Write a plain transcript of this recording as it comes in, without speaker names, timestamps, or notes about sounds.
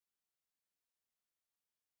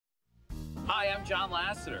Hi, I'm John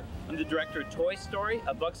Lasseter. I'm the director of Toy Story,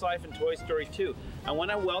 A Bug's Life, and Toy Story 2. I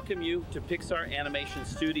want to welcome you to Pixar Animation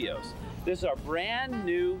Studios. This is our brand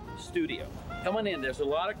new studio. Come on in, there's a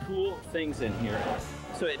lot of cool things in here.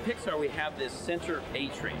 So at Pixar we have this center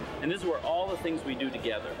atrium, and this is where all the things we do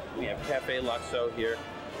together. We have Cafe Luxo here,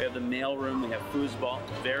 we have the mail room, we have foosball,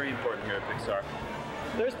 very important here at Pixar.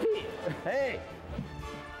 There's Pete. Hey.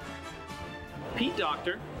 Pete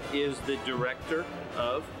Docter is the director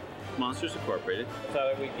of Monsters Incorporated.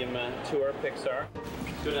 Thought we'd give him a tour of Pixar.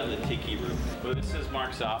 Let's go down to the Tiki room. Well, this is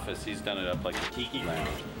Mark's office. He's done it up like a Tiki lounge.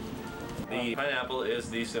 The pineapple is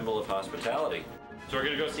the symbol of hospitality. So we're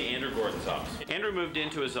gonna go see Andrew Gordon's office. Andrew moved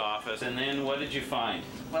into his office, and then what did you find?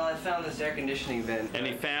 Well, I found this air conditioning vent. And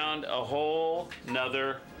he found a whole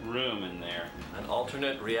nother room in there. An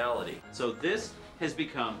alternate reality. So this has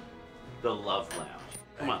become the Love Lounge.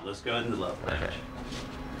 Come on, let's go into the Love Lounge.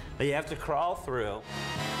 You have to crawl through.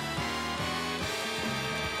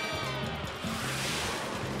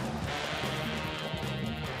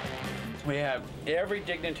 We have every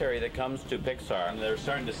dignitary that comes to Pixar, and they're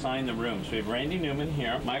starting to sign the rooms. We have Randy Newman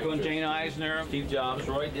here, Michael and Jane Eisner, Steve Jobs,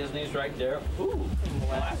 Roy Disney's right there. Ooh,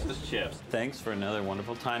 molasses chips. Thanks for another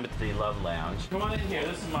wonderful time at the Love Lounge. Come on in here,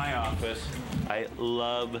 this is my office. I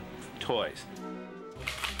love toys.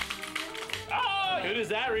 Oh, who does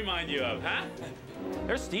that remind you of, huh?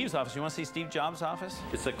 There's Steve's office. You want to see Steve Jobs' office?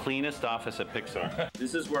 It's the cleanest office at Pixar.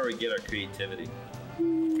 This is where we get our creativity.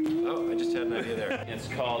 Oh, I just had an idea there. It's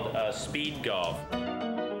called speed golf. Oh!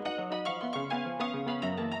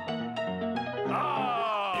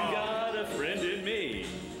 You got a friend in me.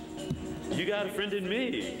 You got a friend in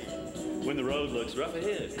me. When the road looks rough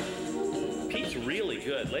ahead. Pete's really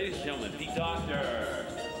good. Ladies and gentlemen, Pete Docter.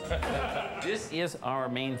 This is our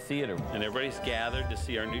main theater, and everybody's gathered to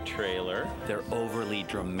see our new trailer. They're overly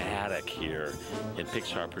dramatic here in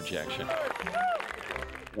Pixar Projection.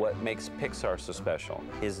 What makes Pixar so special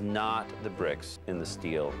is not the bricks and the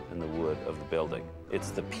steel and the wood of the building. It's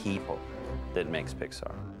the people that makes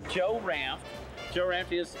Pixar. Joe Ranft. Joe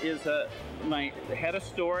Ranft is my head of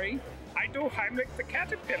story. I do Heimlich the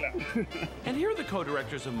Caterpillar. And here are the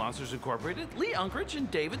co-directors of Monsters Incorporated, Lee Unkrich and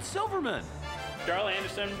David Silverman. Charlie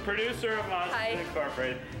Anderson, producer of Monsters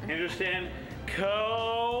Incorporated. Anderson,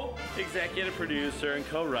 co-executive producer and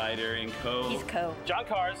co-writer and He's co. John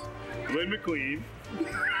Cars. Glenn McQueen.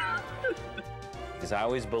 Because I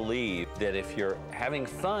always believe that if you're having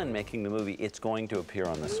fun making the movie, it's going to appear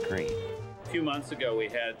on the screen. A few months ago, we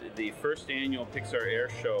had the first annual Pixar Air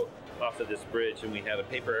Show off of this bridge, and we had a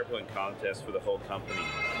paper airplane contest for the whole company.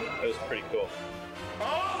 It was pretty cool.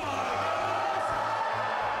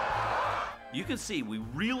 You can see we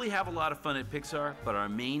really have a lot of fun at Pixar, but our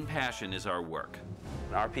main passion is our work.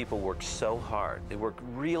 Our people work so hard. They work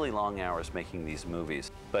really long hours making these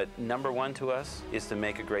movies. But number one to us is to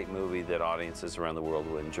make a great movie that audiences around the world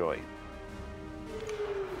will enjoy.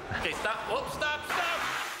 Okay, stop. Oh, stop.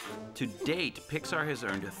 To date, Pixar has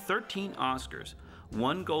earned 13 Oscars,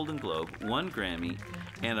 1 Golden Globe, 1 Grammy,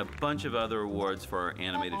 and a bunch of other awards for our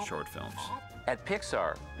animated short films. At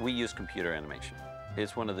Pixar, we use computer animation.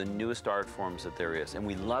 It's one of the newest art forms that there is, and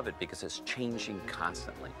we love it because it's changing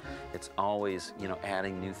constantly. It's always,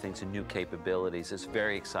 adding new things and new capabilities. It's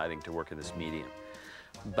very exciting to work in this medium.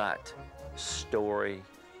 But story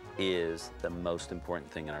is the most important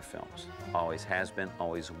thing in our films. Always has been,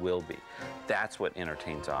 always will be. That's what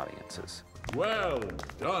entertains audiences. Well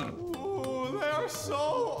done. Ooh, they're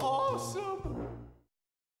so awesome.